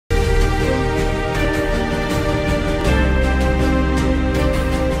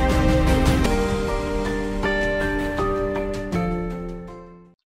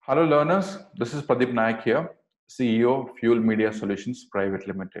Hello learners, this is Pradeep Nayak here, CEO of Fuel Media Solutions Private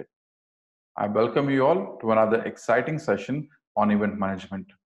Limited. I welcome you all to another exciting session on event management.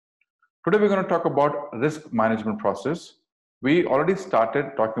 Today we're going to talk about risk management process. We already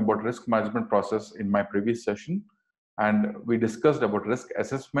started talking about risk management process in my previous session, and we discussed about risk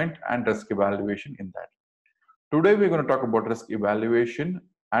assessment and risk evaluation in that. Today we're going to talk about risk evaluation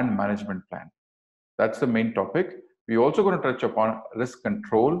and management plan. That's the main topic. We're also going to touch upon risk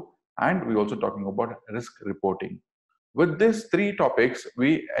control, and we're also talking about risk reporting. With these three topics,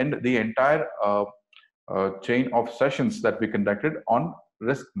 we end the entire chain of sessions that we conducted on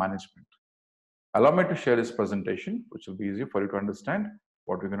risk management. Allow me to share this presentation, which will be easy for you to understand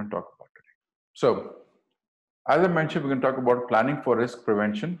what we're going to talk about today. So, as I mentioned, we're going to talk about planning for risk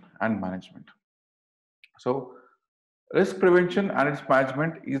prevention and management. So, risk prevention and its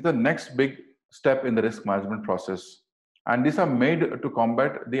management is the next big step in the risk management process, and these are made to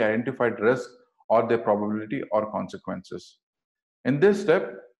combat the identified risk or their probability or consequences. In this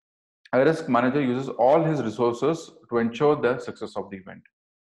step, a risk manager uses all his resources to ensure the success of the event.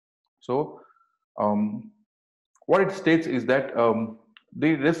 So what it states is that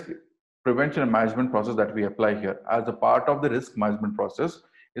the risk prevention and management process that we apply here as a part of the risk management process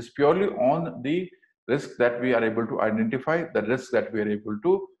is purely on the risks that we are able to identify, the risks that we are able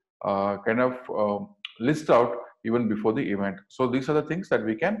to list out even before the event. So these are the things that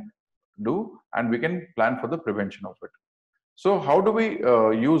we can do, and we can plan for the prevention of it. So how do we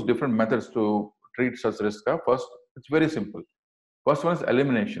use different methods to treat such risk? First, it's very simple. First one is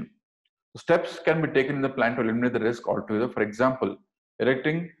elimination. Steps can be taken in the plan to eliminate the risk altogether. For example,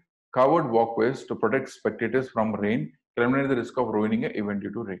 erecting covered walkways to protect spectators from rain can eliminate the risk of ruining an event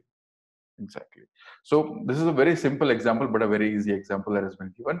due to rain. Exactly. So this is a very simple example, but a very easy example that has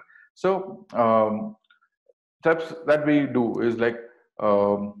been given. So steps that we do is like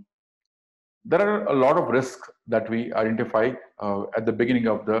there are a lot of risks that we identify at the beginning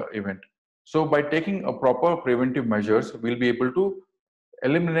of the event. So by taking a proper preventive measures, we'll be able to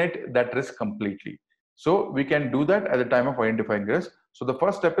eliminate that risk completely. So we can do that at the time of identifying risk. So the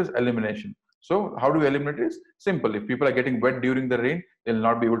first step is elimination. So how do we eliminate this? Simple. If people are getting wet during the rain, they'll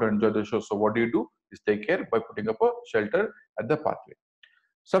not be able to enjoy the show. So what do? Is take care by putting up a shelter at the pathway.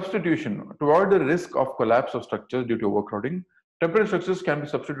 Substitution. To avoid the risk of collapse of structures due to overcrowding, temporary structures can be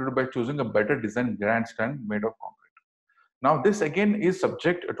substituted by choosing a better designed grandstand made of concrete. Now this again is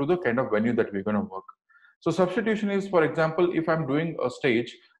subject to the kind of venue that we're going to work. So substitution is, for example, if I'm doing a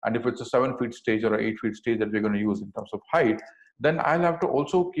stage, and if it's a 7-feet stage or an 8-feet stage that we're going to use in terms of height, then I'll have to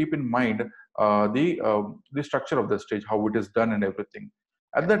also keep in mind the structure of the stage, how it is done and everything.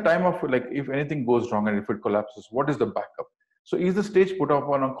 At the time of, like, if anything goes wrong and if it collapses, what is the backup? So is the stage put up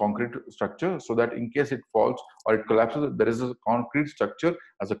on a concrete structure so that in case it falls or it collapses, there is a concrete structure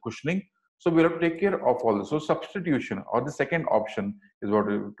as a cushioning. So we'll have to take care of all this. So substitution, or the second option, is what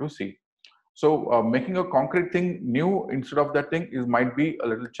we have to see. So making a concrete thing new instead of that thing might be a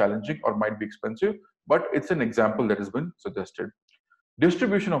little challenging or might be expensive, but it's an example that has been suggested.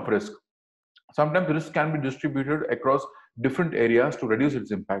 Distribution of risk. Sometimes risk can be distributed across different areas to reduce its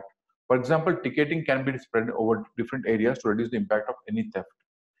impact. For example, ticketing can be spread over different areas to reduce the impact of any theft.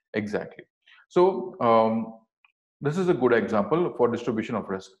 Exactly. So this is a good example for distribution of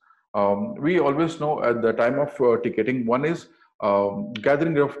risk. We always know at the time of ticketing, one is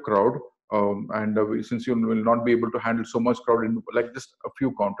gathering of crowd, since you will not be able to handle so much crowd in like just a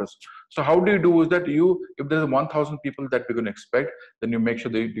few counters. So how do you do is that if there's 1,000 people that we're going to expect, then you make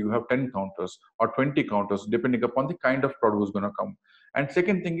sure that you have 10 counters or 20 counters, depending upon the kind of crowd who's going to come. And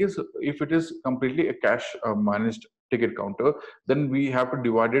second thing is, if it is completely a cash managed ticket counter, then we have to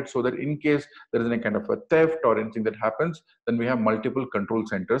divide it so that in case there is any kind of a theft or anything that happens, then we have multiple control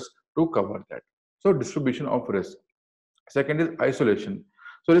centers to cover that. So distribution of risk. Second is isolation.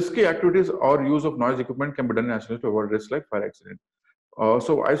 So risky activities or use of noise equipment can be done in isolation to avoid risks like fire accident.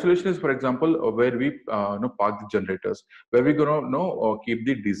 So isolation is, for example, where we park the generators, where we're gonna keep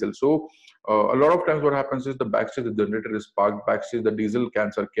the diesel. So a lot of times what happens is the backstage the generator is parked, backstage the diesel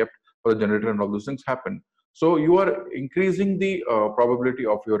cans are kept for the generator, and all those things happen. So you are increasing the probability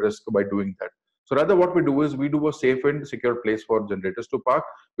of your risk by doing that. So rather what we do is we do a safe and secure place for generators to park.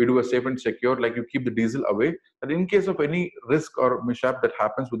 We do a safe and secure, like you keep the diesel away, that in case of any risk or mishap that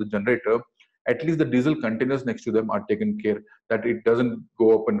happens with the generator, at least the diesel containers next to them are taken care, that it doesn't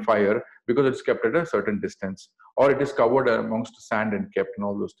go up in fire because it's kept at a certain distance, or it is covered amongst sand and kept, and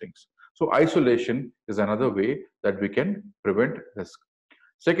all those things. So isolation is another way that we can prevent risk.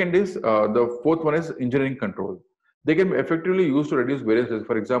 Second is the fourth one is engineering control. They can be effectively used to reduce various risks.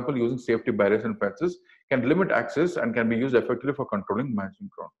 For example, using safety barriers and fences can limit access and can be used effectively for controlling managing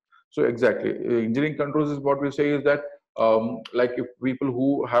crowd. So exactly, engineering controls is what we say is that like if people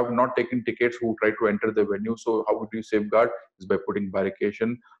who have not taken tickets who try to enter the venue, so how would you safeguard is by putting barricade.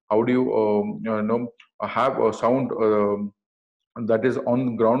 How do you have a sound that is on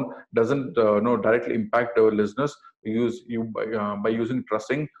the ground doesn't directly impact our listeners. By using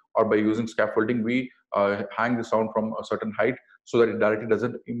trussing or by using scaffolding, we hang the sound from a certain height so that it directly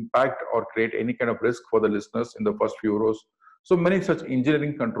doesn't impact or create any kind of risk for the listeners in the first few rows. So many such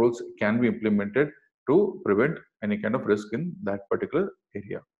engineering controls can be implemented to prevent any kind of risk in that particular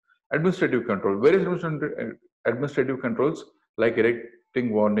area. Administrative control. Various administrative controls like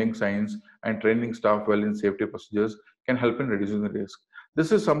erecting warning signs and training staff well in safety procedures can help in reducing the risk.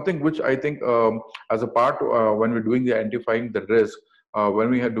 This is something which I think, as a part when we're doing the identifying the risk,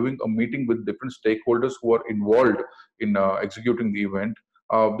 when we are doing a meeting with different stakeholders who are involved in executing the event,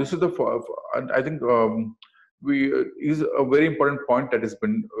 this is the and I think we is a very important point that has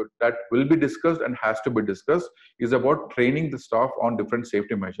been that will be discussed and has to be discussed is about training the staff on different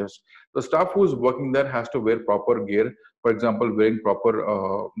safety measures. The staff who is working there has to wear proper gear, for example, wearing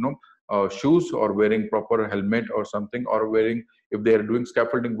proper shoes or wearing proper helmet or something, or wearing, if they are doing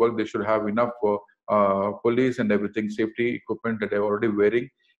scaffolding work, they should have enough pulleys and everything, safety equipment that they're already wearing.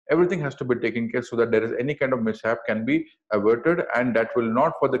 Everything has to be taken care so that there is any kind of mishap can be averted, and that will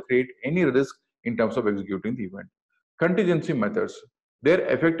not further create any risk in terms of executing the event. Contingency methods. They're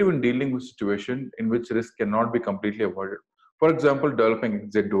effective in dealing with situations in which risk cannot be completely avoided. For example, developing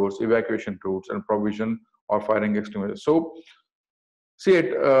exit doors, evacuation routes, and provision or firing extinguishers. So see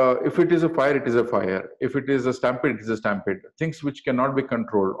it, if it is a fire, it is a fire. If it is a stampede, it is a stampede. Things which cannot be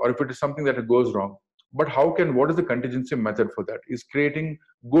controlled, or if it is something that goes wrong. But what is the contingency method for that? Is creating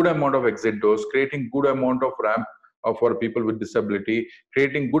good amount of exit doors, creating good amount of ramp for people with disability,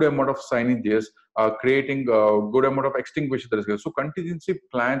 creating good amount of signages, creating good amount of extinguishers. So contingency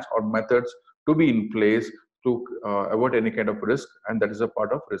plans or methods to be in place to avoid any kind of risk, and that is a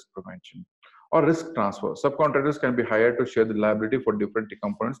part of risk prevention. Or risk transfer. Subcontractors can be hired to share the liability for different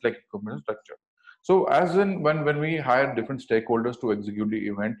components like equipment structure. So as in when we hire different stakeholders to execute the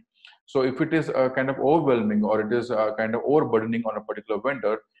event, so if it is kind of overwhelming or it is kind of overburdening on a particular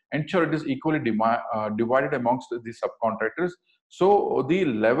vendor, ensure it is equally divided amongst the subcontractors. So the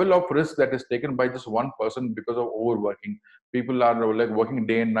level of risk that is taken by just one person because of overworking, people are like working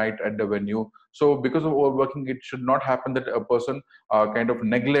day and night at the venue. So because of overworking, it should not happen that a person kind of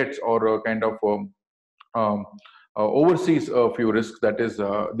neglects or kind of um, oversees a few risks that is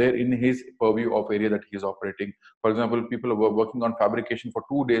there in his purview of area that he is operating. For example, people were working on fabrication for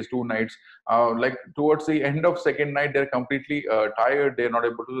 2 days, 2 nights. Like towards the end of second night, they're completely tired. They're not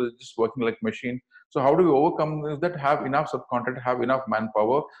able to just working like machine. So how do we overcome is that have enough subcontract, have enough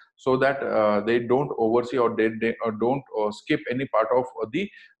manpower so that they don't oversee or they don't skip any part of the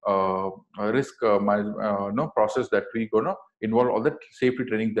risk no process that we gonna involve all the safety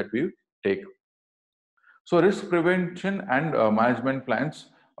training that we take. So risk prevention and management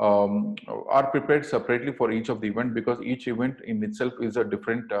plans are prepared separately for each of the event, because each event in itself is a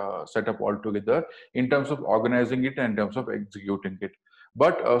different setup altogether in terms of organizing it and in terms of executing it.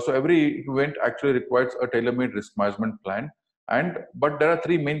 But so every event actually requires a tailor-made risk management plan. And but there are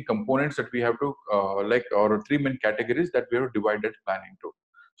three main components that we have to or three main categories that we have to divide that plan into.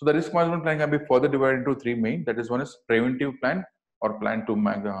 So the risk management plan can be further divided into three main. That is, one is preventive plan or plan to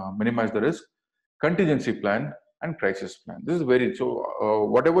minimize the risk, contingency plan, and crisis plan. This is very so.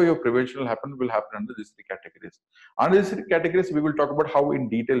 Whatever your prevention will happen under these three categories. Under these three categories, we will talk about how in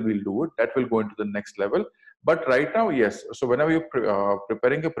detail we'll do it. That will go into the next level. But right now, yes. So whenever you're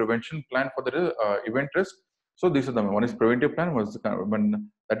preparing a prevention plan for the event risk, so these are the one is preventive plan. One is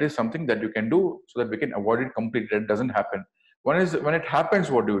when that is something that you can do so that we can avoid it completely. That doesn't happen. One is when it happens,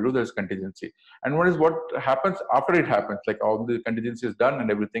 what do you do? There's contingency. And one is what happens after it happens, like all the contingency is done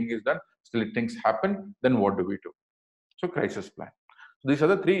and everything is done, still things happen, then what do we do? So crisis plan. So these are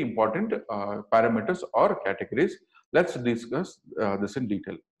the three important parameters or categories. Let's discuss this in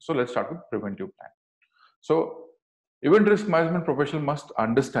detail. So let's start with preventive plan. So event risk management professional must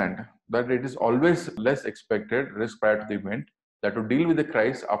understand that it is always less expected risk prior to the event that to deal with the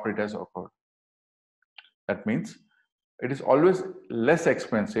crisis after it has occurred. That means it is always less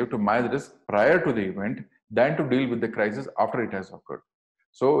expensive to manage risk prior to the event than to deal with the crisis after it has occurred.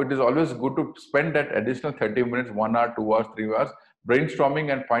 So it is always good to spend that additional 30 minutes, 1 hour, 2 hours, 3 hours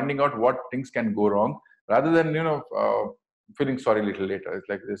brainstorming and finding out what things can go wrong, rather than feeling sorry a little later. It's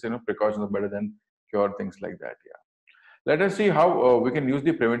like this, precautions are better than cure, things like that. Yeah. Let us see how we can use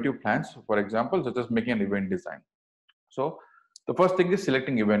the preventive plans. For example, such as making an event design. So the first thing is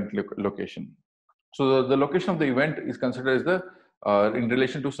selecting event location. So the location of the event is considered as the in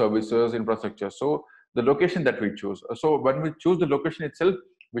relation to services, infrastructure. So the location that we choose. So when we choose the location itself,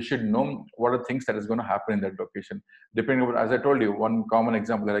 we should know what are things that is going to happen in that location. Depending on, as I told you, one common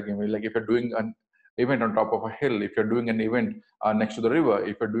example that I gave you, like if you're doing an event on top of a hill, if you're doing an event next to the river,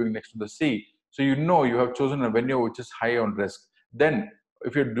 if you're doing next to the sea, so you know you have chosen a venue which is high on risk. Then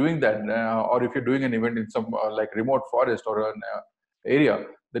if you're doing that, or if you're doing an event in some like remote forest or an area,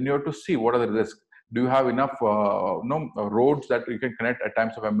 then you have to see what are the risks. Do you have enough roads that you can connect at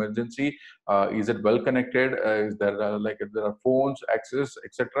times of emergency? Is it well connected? Is there like if there are phones, access,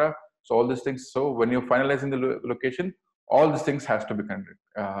 etc.? So all these things. So when you're finalizing the location, all these things has to be connected.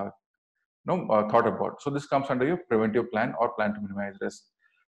 Thought about. So this comes under your preventive plan or plan to minimize risk.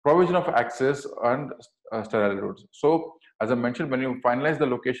 Provision of access and sterile roads. So as I mentioned, when you finalize the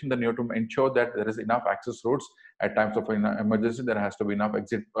location, then you have to ensure that there is enough access roads. At times of emergency, there has to be enough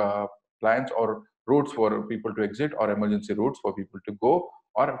exit plans or routes for people to exit, or emergency routes for people to go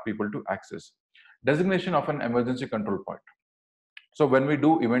or people to access. Designation of an emergency control point. So when we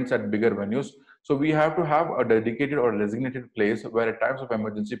do events at bigger venues, so we have to have a dedicated or designated place where at times of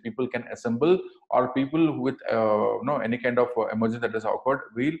emergency people can assemble, or people with any kind of emergency that has occurred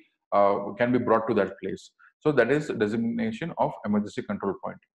will can be brought to that place. So that is designation of emergency control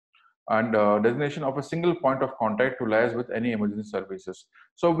point. And designation of a single point of contact to liaise with any emergency services.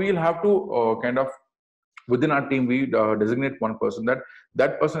 So we'll have to kind of within our team, we designate one person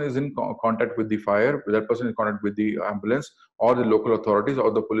that person is in contact with the fire, that person is in contact with the ambulance or the local authorities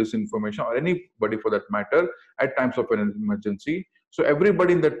or the police information or anybody for that matter at times of an emergency. So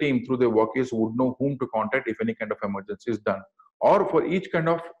everybody in the team through their workers would know whom to contact if any kind of emergency is done. Or for each kind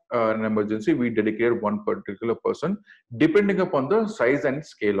of an emergency, we dedicate one particular person depending upon the size and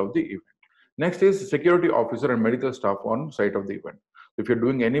scale of the event. Next is security officer and medical staff on site of the event. If you're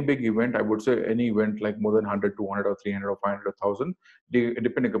doing any big event, I would say any event like more than 100, 200 or 300 or 500, 1,000,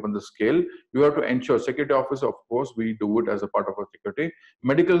 depending upon the scale, you have to ensure security officer, of course, we do it as a part of our security.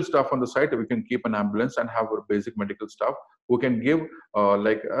 Medical staff on the site, we can keep an ambulance and have a basic medical staff who can give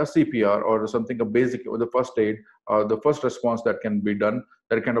like a CPR or something, a basic, or the first aid, the first response that can be done,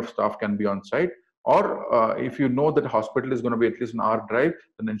 that kind of staff can be on site. Or if you know that hospital is going to be at least an hour drive,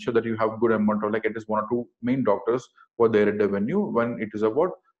 then ensure that you have good amount of like at least one or two main doctors who are there at the venue when it is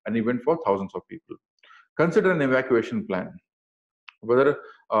about an event for thousands of people. Consider an evacuation plan, whether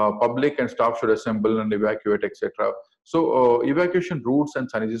public and staff should assemble and evacuate, etc. So evacuation routes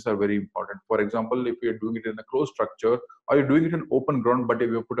and signages are very important. For example, if you're doing it in a closed structure or you're doing it in open ground, but if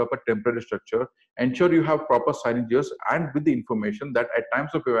you put up a temporary structure, ensure you have proper signages and with the information that at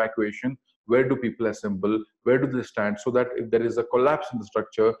times of evacuation, where do people assemble, where do they stand, so that if there is a collapse in the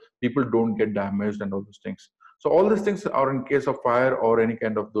structure, people don't get damaged and all those things. So all these things are in case of fire or any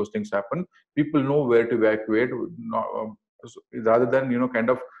kind of those things happen, people know where to evacuate, rather than kind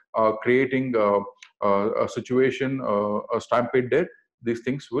of creating a situation, a stampede there. These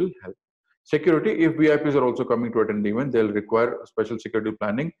things will help. Security, if VIPs are also coming to attend the event, they'll require special security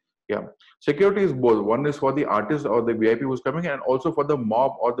planning. Yeah, security is both. One is for the artist or the VIP who's coming, and also for the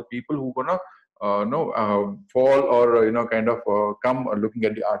mob or the people who gonna fall or kind of come looking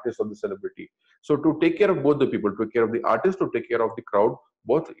at the artist or the celebrity. So to take care of both the people, to take care of the artist, to take care of the crowd,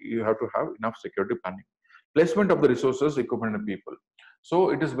 both you have to have enough security planning. Placement of the resources, equipment, and people.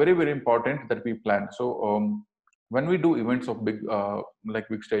 So it is very, very important that we plan. So when we do events of big like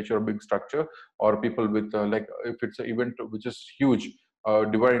big stage or big structure, or people with like if it's an event which is huge,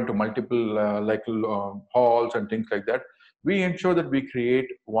 divided into multiple halls and things like that, we ensure that we create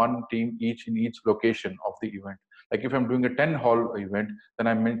one team each in each location of the event. Like if I'm doing a 10 hall event, then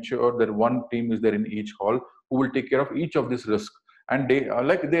I make sure that one team is there in each hall who will take care of each of these risks, and they are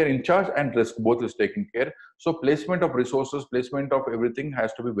like they're in charge, and risk both is taken care. So placement of resources, placement of everything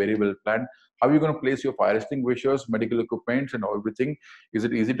has to be very well planned. How are you going to place your fire extinguishers, medical equipment and everything? Is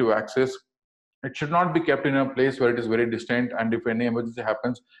it easy to access? It should not be kept in a place where it is very distant, and if any emergency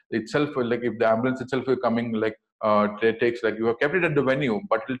happens itself, like if the ambulance itself is coming, like it takes, like you have kept it at the venue,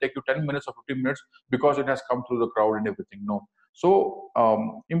 but it will take you 10 minutes or 15 minutes because it has come through the crowd and everything. No. So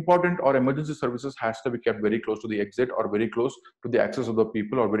important or emergency services has to be kept very close to the exit or very close to the access of the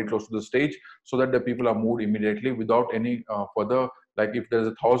people or very close to the stage, so that the people are moved immediately without any further, like if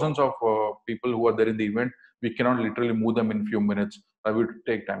there's thousands of people who are there in the event, we cannot literally move them in few minutes. It will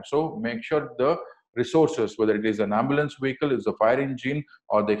take time. So make sure the resources, whether it is an ambulance vehicle, is the fire engine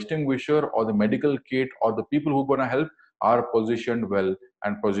or the extinguisher or the medical kit or the people who are going to help, are positioned well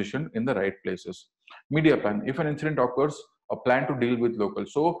and positioned in the right places. Media plan. If an incident occurs, a plan to deal with local.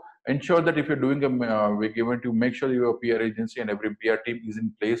 So Ensure that if you're doing a big event, you make sure your PR agency and every PR team is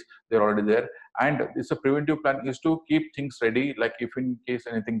in place. They're already there. And it's a preventive plan is to keep things ready. Like if in case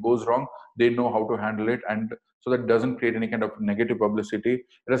anything goes wrong, they know how to handle it, and so that doesn't create any kind of negative publicity.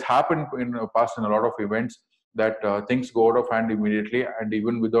 It has happened in the past in a lot of events that things go out of hand immediately, and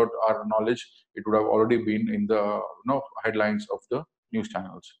even without our knowledge, it would have already been in the headlines of the news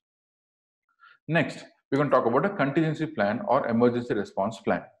channels. Next, we're going to talk about a contingency plan or emergency response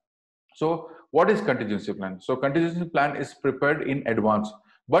plan. So what is contingency plan? So contingency plan is prepared in advance,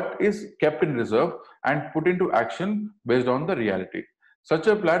 but is kept in reserve and put into action based on the reality. Such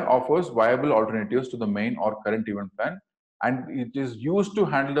a plan offers viable alternatives to the main or current event plan, and it is used to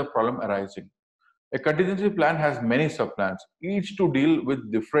handle the problem arising. A contingency plan has many subplans, each to deal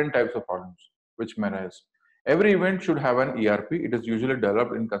with different types of problems which may arise. Every event should have an ERP. It is usually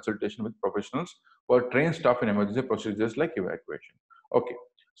developed in consultation with professionals who are trained staff in emergency procedures like evacuation. Okay.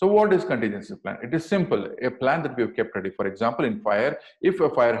 So what is contingency plan? It is simple, a plan that we have kept ready. For example, in fire, if a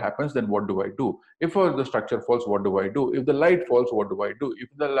fire happens, then what do I do? If the structure falls, what do I do? If the light falls, what do I do? If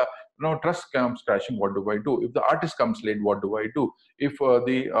the truss comes crashing, what do I do? If the artist comes late, what do I do? If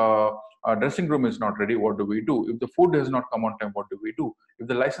the dressing room is not ready, what do we do? If the food has not come on time, what do we do? If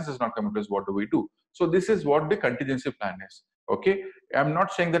the license is not coming to us, what do we do? So this is what the contingency plan is. Okay, I'm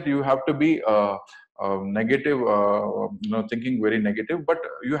not saying that you have to be negative, thinking very negative, but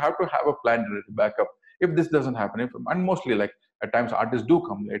you have to have a plan to back up if this doesn't happen. And mostly, like at times, artists do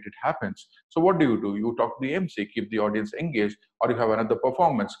come late. It happens. So what do? You talk to the MC, keep the audience engaged, or you have another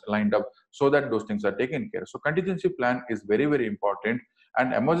performance lined up so that those things are taken care of. So contingency plan is very, very important,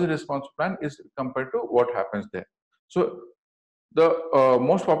 and emergency response plan is compared to what happens there. So the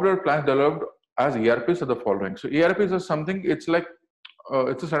most popular plans developed as ERPs are the following. So ERPs are something, it's like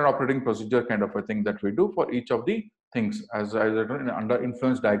it's a standard operating procedure kind of a thing that we do for each of the things, as written under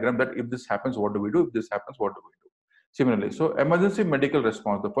influence diagram, that if this happens, what do we do? If this happens, what do we do? Similarly, so emergency medical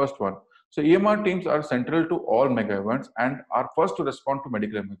response, the first one. So EMR teams are central to all mega events and are first to respond to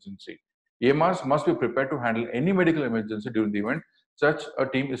medical emergency. EMRs must be prepared to handle any medical emergency during the event. Such a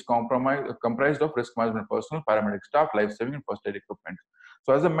team is comprised of risk management personnel, paramedic staff, life-saving and first aid equipment.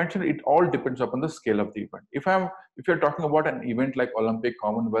 So as I mentioned, it all depends upon the scale of the event. If you're talking about an event like Olympic,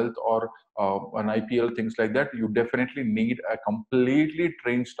 Commonwealth, or an IPL, things like that, you definitely need a completely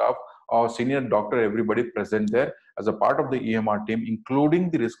trained staff or senior doctor, everybody present there as a part of the EMR team,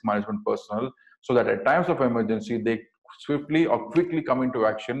 including the risk management personnel, so that at times of emergency, they swiftly or quickly come into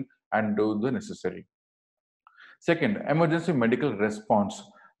action and do the necessary. Second, emergency medical response.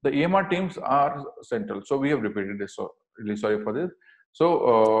 The EMR teams are central. So we have repeated this. So really sorry for this. So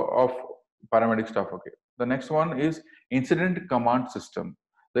of paramedic staff. Okay. The next one is incident command system.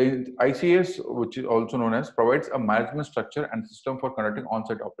 The ICS, which is also known as, provides a management structure and system for conducting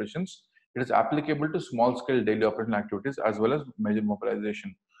on-site operations. It is applicable to small-scale daily operational activities as well as major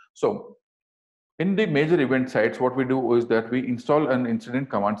mobilization. So in the major event sites, what we do is that we install an incident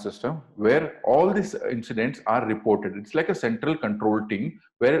command system where all these incidents are reported. It's like a central control team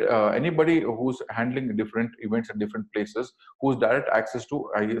where anybody who's handling different events at different places, who's direct access to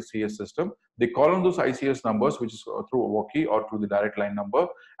ICS system, they call on those ICS numbers, which is through a walkie or through the direct line number,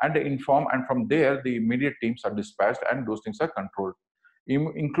 and they inform, and from there, the immediate teams are dispatched and those things are controlled,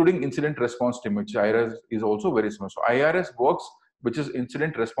 including incident response team, which IRS is also very small. So IRS works, which is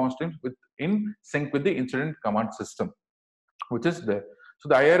incident response team, in sync with the incident command system, which is there. So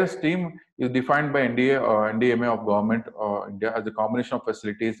the IRS team is defined by NDMA of government India as a combination of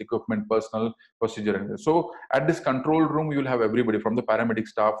facilities, equipment, personnel, procedure. And so at this control room, you will have everybody from the paramedic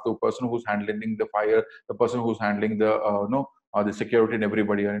staff, the person who's handling the fire, the person who's handling the security, and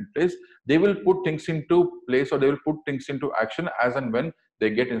everybody are in place. They will put things into place, or they will put things into action as and when they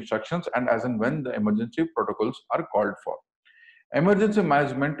get instructions and as and when the emergency protocols are called for. Emergency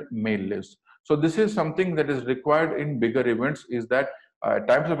management mail list. So this is something that is required in bigger events, is that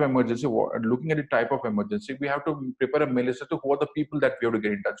times of emergency, looking at the type of emergency, we have to prepare a mail list as to who are the people that we have to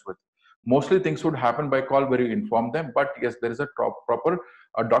get in touch with. Mostly things would happen by call where you inform them, but yes, there is a proper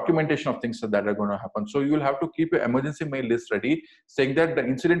documentation of things that are going to happen. So you will have to keep your emergency mail list ready, saying that the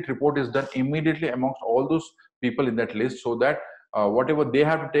incident report is done immediately amongst all those people in that list, so that whatever they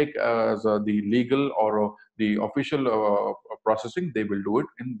have to take as the legal or the official processing, they will do it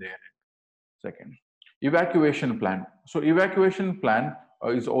in their end. Second, evacuation plan. So evacuation plan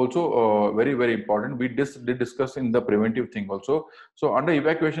is also very, very important. We did discuss in the preventive thing also. So under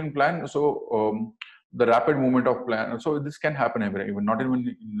evacuation plan, so the rapid movement of plan, so this can happen everywhere, even not even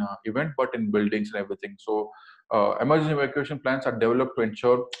in event, but in buildings and everything. So emergency evacuation plans are developed to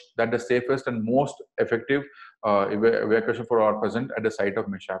ensure that the safest and most effective evacuation for are present at the site of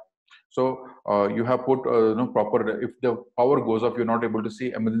mishap. So you have put proper. If the power goes off, you're not able to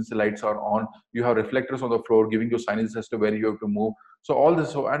see. Emergency lights are on. You have reflectors on the floor, giving you signage as to where you have to move. So all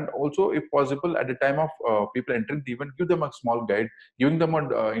this. So and also, if possible, at the time of people entering the event, give them a small guide, giving them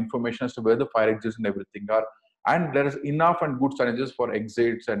information as to where the fire exits and everything are. And there is enough and good signages for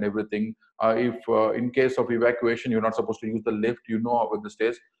exits and everything. If in case of evacuation, you're not supposed to use the lift, you know about the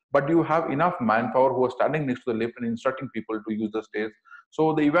stairs, but you have enough manpower who are standing next to the lift and instructing people to use the stairs.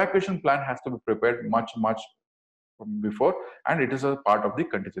 So the evacuation plan has to be prepared much before, and it is a part of the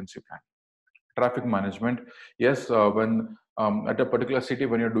contingency plan. Traffic management, yes, when at a particular city,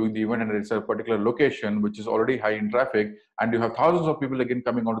 when you're doing the event and it's a particular location which is already high in traffic, and you have thousands of people again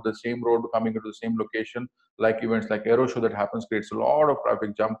coming onto the same road, coming into the same location, like events like aero show that happens creates a lot of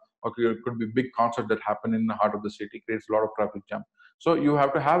traffic jam, or it could be big concert that happen in the heart of the city, creates a lot of traffic jam. So you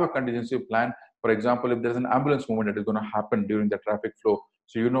have to have a contingency plan. For example, if there's an ambulance movement that is going to happen during the traffic flow,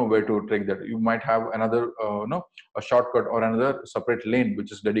 so you know where to take that. You might have another a shortcut or another separate lane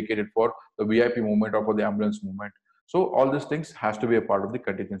which is dedicated for the VIP movement or for the ambulance movement. So all these things has to be a part of the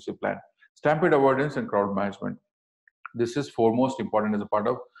contingency plan. Stampede avoidance and crowd management. This is foremost important as a part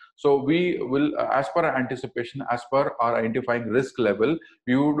of. So we will, as per our anticipation, as per our identifying risk level,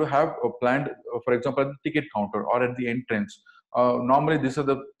 we would have planned, for example, at the ticket counter or at the entrance. Normally, these are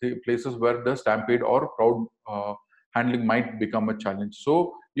the places where the stampede or crowd handling might become a challenge.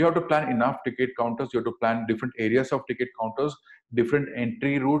 So you have to plan enough ticket counters. You have to plan different areas of ticket counters, different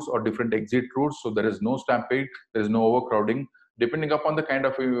entry routes or different exit routes. So there is no stampede, there is no overcrowding. Depending upon the kind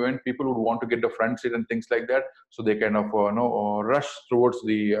of event, people would want to get the front seat and things like that. So they kind of rush towards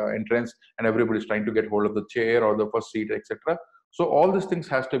the entrance, and everybody's trying to get hold of the chair or the first seat, etc. So all these things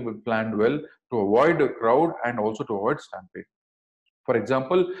has to be planned well to avoid a crowd and also to avoid stampede. For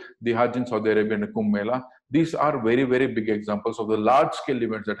example, the Hajj in Saudi Arabia and the Kumbh Mela, these are very big examples of the large scale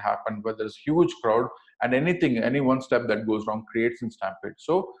events that happen where there's huge crowd, and any one step that goes wrong creates a stampede.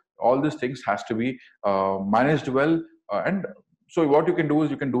 So all these things has to be managed well. And so what you can do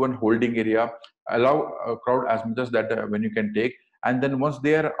is you can do an holding area, allow a crowd as much as that when you can take. And then once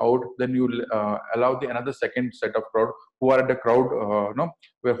they are out, then you allow the another second set of crowd who are at the crowd,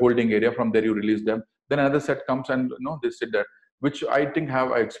 where holding area. From there you release them. Then another set comes and they sit there, which I think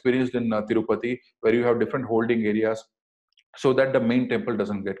have I experienced in Tirupati, where you have different holding areas so that the main temple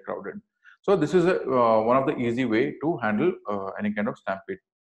doesn't get crowded. So this is one of the easy way to handle any kind of stampede.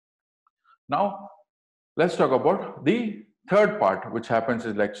 Now, let's talk about the third part, which happens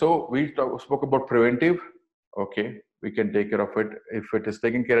is like, so we spoke about preventive. Okay, we can take care of it. If it is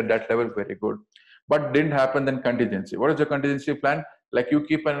taken care at that level, very good. But didn't happen, then contingency. What is the contingency plan? Like you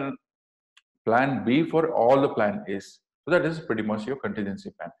keep an plan B for all the plan A's. So that is pretty much your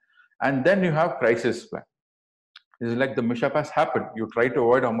contingency plan. And then you have crisis plan. It's like the mishap has happened. You try to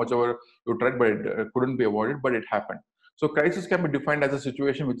avoid how much ever you tried, but it couldn't be avoided, but it happened. So crisis can be defined as a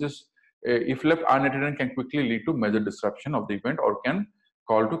situation which is, if left unattended, can quickly lead to major disruption of the event or can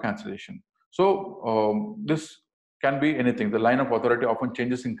call to cancellation. So this can be anything. The line of authority often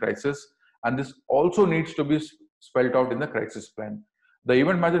changes in crisis, and this also needs to be spelled out in the crisis plan. The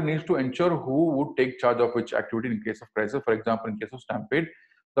event manager needs to ensure who would take charge of which activity in case of crisis. For example, in case of stampede,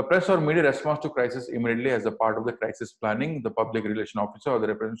 the press or media response to crisis immediately as a part of the crisis planning. The public relation officer or the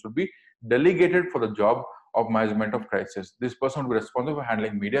representative should be delegated for the job of management of crisis. This person will be responsible for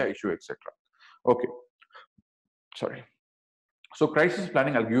handling media issue, etc. Okay, sorry. So crisis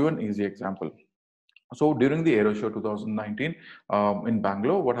planning, I'll give you an easy example. So during the Aero Show 2019 in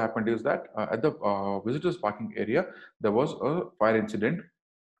Bangalore, what happened is that at the visitors parking area, there was a fire incident,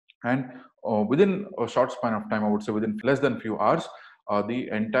 and within a short span of time, I would say within less than few hours, the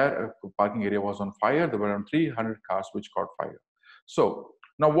entire parking area was on fire. There were around 300 cars which caught fire. So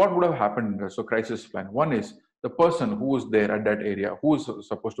now what would have happened? So crisis plan. One is the person who was there at that area, who is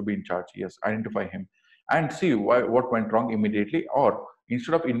supposed to be in charge. Yes, identify him and see what went wrong immediately, or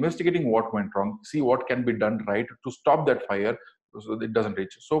instead of investigating what went wrong, see what can be done right to stop that fire so it doesn't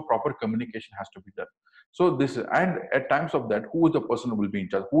reach. So proper communication has to be done. So this, and at times of that, who is the person who will be in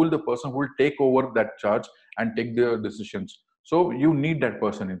charge? Who will the person who will take over that charge and take the decisions? So you need that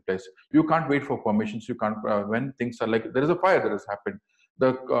person in place. You can't wait for permissions. You can't when things are like there is a fire that has happened.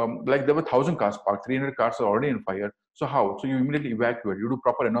 The like there were 1,000 cars parked, 300 cars are already in fire. So how? So you immediately evacuate. You do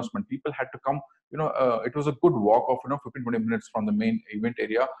proper announcement. People had to come. It was a good walk of 15-20 minutes from the main event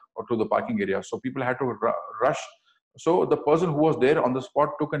area or to the parking area. So people had to rush. So the person who was there on the spot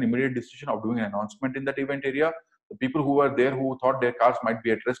took an immediate decision of doing an announcement in that event area. The people who were there who thought their cars might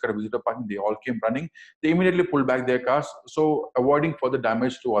be at risk at a visitor parking, they all came running. They immediately pulled back their cars, so avoiding further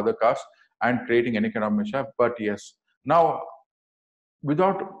damage to other cars. and creating any kind of mishap. But yes, now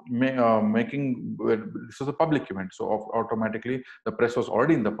without making, this is a public event, so automatically the press was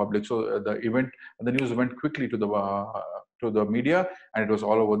already in the public, so the news went quickly to the media, and it was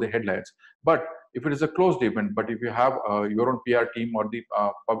all over the headlines. But if it is a closed event, but if you have your own PR team or the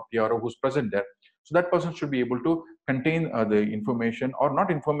PRO who's present there, so that person should be able to contain the information, or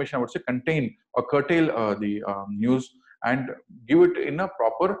not information, I would say contain or curtail the news, and give it in a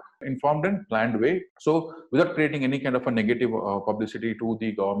proper, informed and planned way, so without creating any kind of a negative publicity to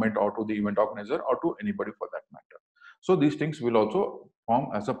the government or to the event organizer or to anybody for that matter. So these things will also form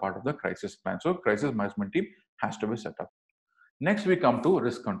as a part of the crisis plan. So crisis management team has to be set up. Next, we come to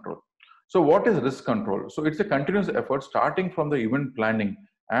risk control. So what is risk control? So it's a continuous effort starting from the event planning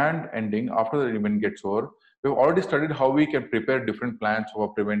and ending after the event gets over. We've already studied how we can prepare different plans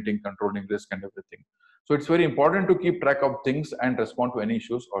for preventing, controlling risk and everything. So it's very important to keep track of things and respond to any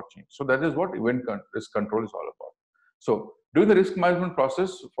issues or change. So that is what risk control is all about. So during the risk management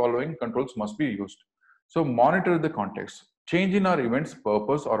process, following controls must be used. So monitor the context. Change in our event's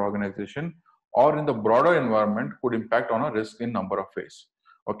purpose or organization or in the broader environment could impact on a risk in number of ways.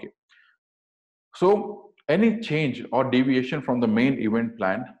 Okay. So any change or deviation from the main event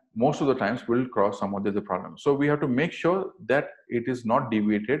plan most of the times will cause some of the problems. So we have to make sure that it is not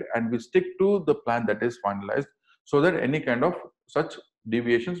deviated and we stick to the plan that is finalized, so that any kind of such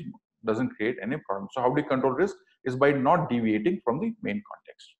deviations doesn't create any problem. So how do we control risk? Is by not deviating from the main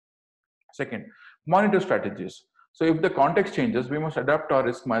context. Second, monitor strategies. So if the context changes, we must adapt our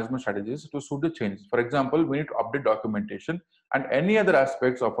risk management strategies to suit the changes. For example, we need to update documentation and any other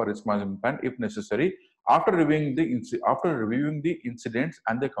aspects of our risk management plan if necessary after reviewing the incidents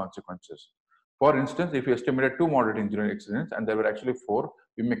and the consequences. For instance, if we estimated 2 moderate engineering accidents and there were actually 4,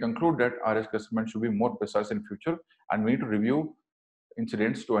 we may conclude that our risk assessment should be more precise in future and we need to review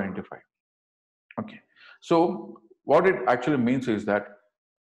incidents to identify. Okay. So what it actually means is that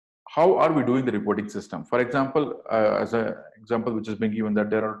how are we doing the reporting system? For example, as an example which is being given, that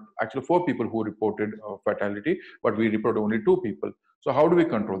there are actually 4 people who reported fatality, but we report only 2 people. So how do we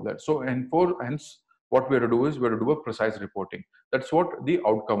control that? So hence what we have to do is we have to do a precise reporting. That's what the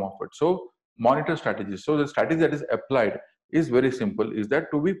outcome of it. So monitor strategies. So the strategy that is applied is very simple, is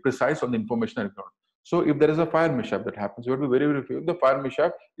that to be precise on the information record. So if there is a fire mishap that happens, you have to be very clear. The fire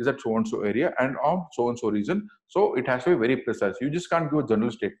mishap is at so and so area and on so and so reason. So it has to be very precise. You just can't give a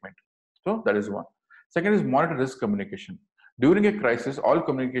general statement. So that is one. Second is monitor risk communication. During a crisis, all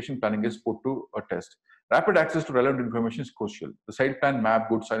communication planning is put to a test. Rapid access to relevant information is crucial. The site plan, map,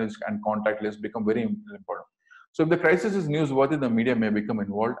 good signage, and contact list become very important. So if the crisis is newsworthy, the media may become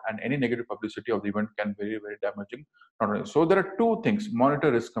involved, and any negative publicity of the event can be very damaging. So there are 2 things: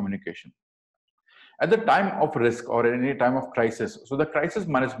 monitor risk communication. At the time of risk or any time of crisis, so the crisis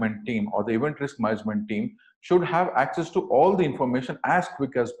management team or the event risk management team should have access to all the information as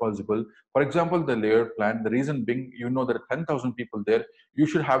quick as possible. For example, the layered plan, the reason being, you know, there are 10,000 people there, you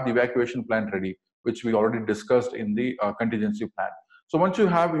should have the evacuation plan ready, which we already discussed in the contingency plan. So once you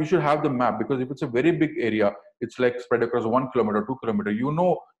should have the map, because if it's a very big area, it's like spread across 1 kilometer, 2 kilometer, you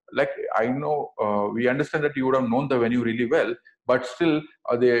know, like I know, we understand that you would have known the venue really well, but still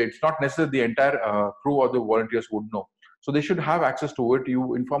it's not necessary the entire crew or the volunteers would know. So they should have access to it.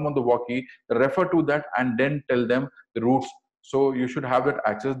 You inform on the walkie, refer to that, and then tell them the routes. So you should have that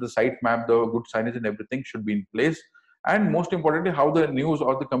access. The site map, the good signage and everything should be in place. And most importantly, how the news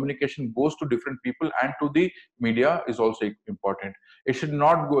or the communication goes to different people and to the media is also important. It should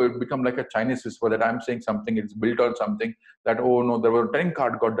not become like a Chinese whisper that I'm saying something, it's built on something, that, oh no, there were 10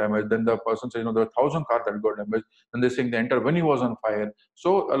 cars got damaged. Then the person says, no, there were 1,000 cars that got damaged. Then they're saying the entire venue was on fire.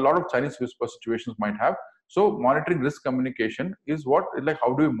 So a lot of Chinese whisper situations might have. So monitoring risk communication is what, like,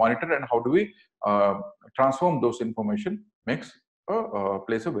 how do we monitor and how do we transform those information plays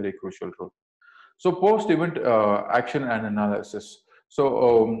a very crucial role. So post-event action and analysis.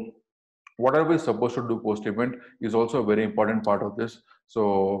 So what are we supposed to do post-event is also a very important part of this.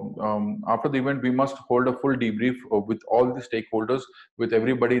 So after the event, we must hold a full debrief with all the stakeholders, with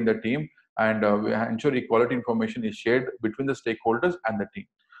everybody in the team, and we ensure equality information is shared between the stakeholders and the team.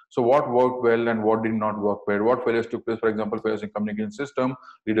 So what worked well and what did not work well, what failures took place, for example, failures in communication system,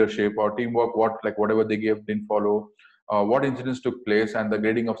 leadership or teamwork, whatever they gave didn't follow, what incidents took place and the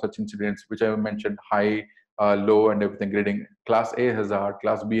grading of such incidents, which I mentioned, high, low and everything, grading, class A hazard,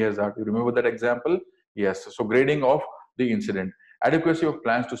 class B hazard. You remember that example? Yes. So grading of the incident. adequacy of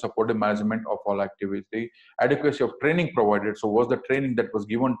plans to support the management of all activity, adequacy of training provided. So was the training that was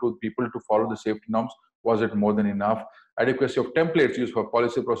given to people to follow the safety norms, was it more than enough? Adequacy of templates used for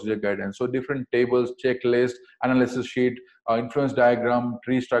policy procedure guidance. So different tables, checklist, analysis sheet, influence diagram,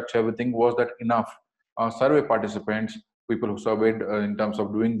 tree structure, everything, was that enough? Survey participants, people who surveyed in terms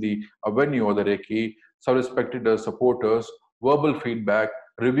of doing the venue or the recce, survey spectators, supporters, verbal feedback,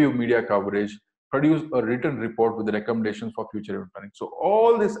 review media coverage, produce a written report with the recommendations for future event planning. So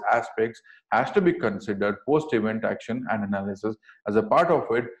all these aspects has to be considered post-event action and analysis as a part of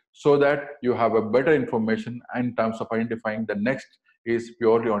it, so that you have a better information in terms of identifying the next is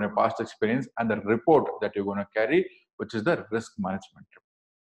purely on a past experience, and the report that you're going to carry, which is the risk management.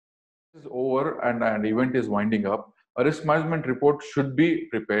 Is over and an event is winding up, a risk management report should be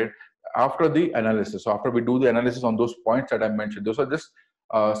prepared after the analysis. So after we do the analysis on those points that I mentioned, those are just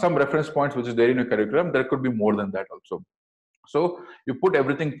some reference points which is there in your curriculum. There could be more than that also. So you put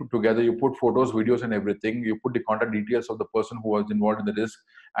everything put together, you put photos, videos and everything, you put the contact details of the person who was involved in the risk,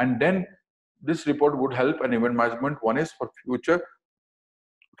 and then this report would help an event management. One is for future,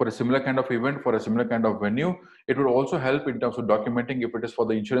 for a similar kind of event, for a similar kind of venue. It would also help in terms of documenting if it is for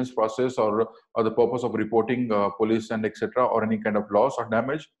the insurance process, or the purpose of reporting police and etc., or any kind of loss or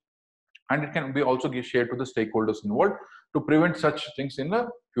damage. And it can be also shared to the stakeholders involved to prevent such things in the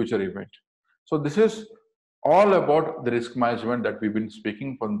future event. So this is all about the risk management that we've been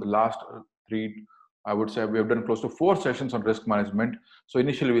speaking from the last three, I would say we have done close to 4 sessions on risk management. So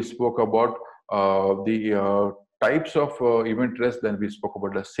initially we spoke about the types of event risk, then we spoke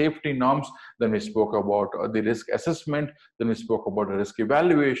about the safety norms, then we spoke about the risk assessment, then we spoke about the risk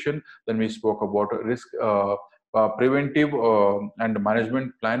evaluation, then we spoke about risk preventive and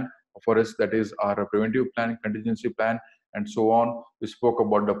management plan for risk, that is our preventive plan, contingency plan, and so on. We spoke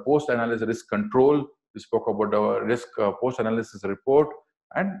about the post-analysis risk control, we spoke about the risk post-analysis report,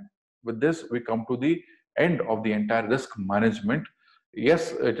 and with this we come to the end of the entire risk management.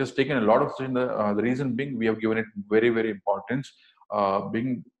 Yes, it has taken a lot of time. The reason being we have given it very, very importance,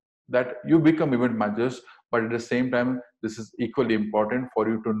 being that you become event managers, but at the same time, this is equally important for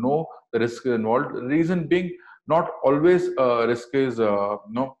you to know the risk involved. The reason being, not always risk is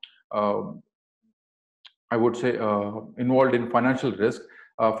I would say involved in financial risk.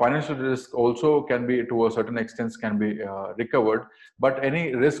 Financial risk also can be, to a certain extent, can be recovered, but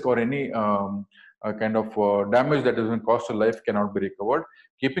any risk or any kind of damage that is going to cost a life cannot be recovered.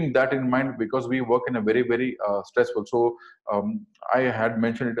 Keeping that in mind, because we work in a very, very stressful. So I had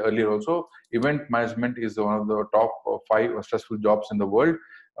mentioned it earlier also, event management is one of the top 5 stressful jobs in the world.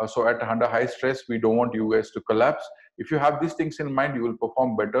 So under high stress, we don't want you guys to collapse. If you have these things in mind, you will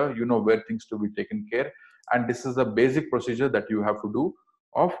perform better. You know where things to be taken care. And this is the basic procedure that you have to do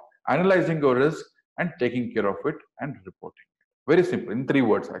of analyzing your risk and taking care of it and reporting. Very simple, in 3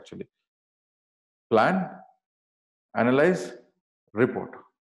 words actually. Plan, analyze, report.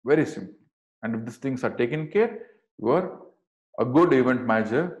 Very simple. And if these things are taken care, you are a good event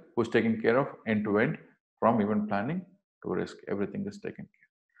manager who's taking care of end-to-end, from event planning to risk. Everything is taken care.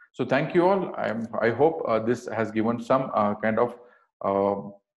 So thank you all. I hope this has given some kind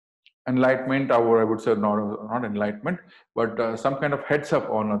of enlightenment, or I would say not enlightenment, but some kind of heads up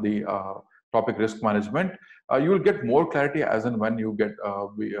on the topic risk management. You will get more clarity as and when you get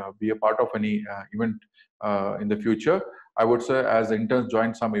be a part of any event in the future. I would say as interns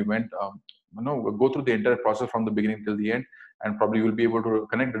join some event, go through the entire process from the beginning till the end, and probably you will be able to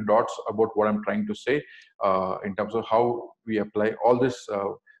connect the dots about what I'm trying to say in terms of how we apply all this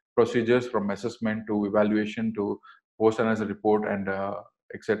procedures, from assessment to evaluation to post-analysis report and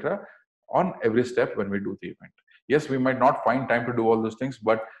etc., on every step when we do the event. Yes, we might not find time to do all those things,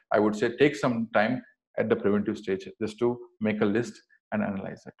 but I would say take some time at the preventive stage just to make a list and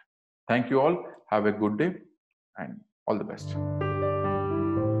analyze it. Thank you all. Have a good day and all the best.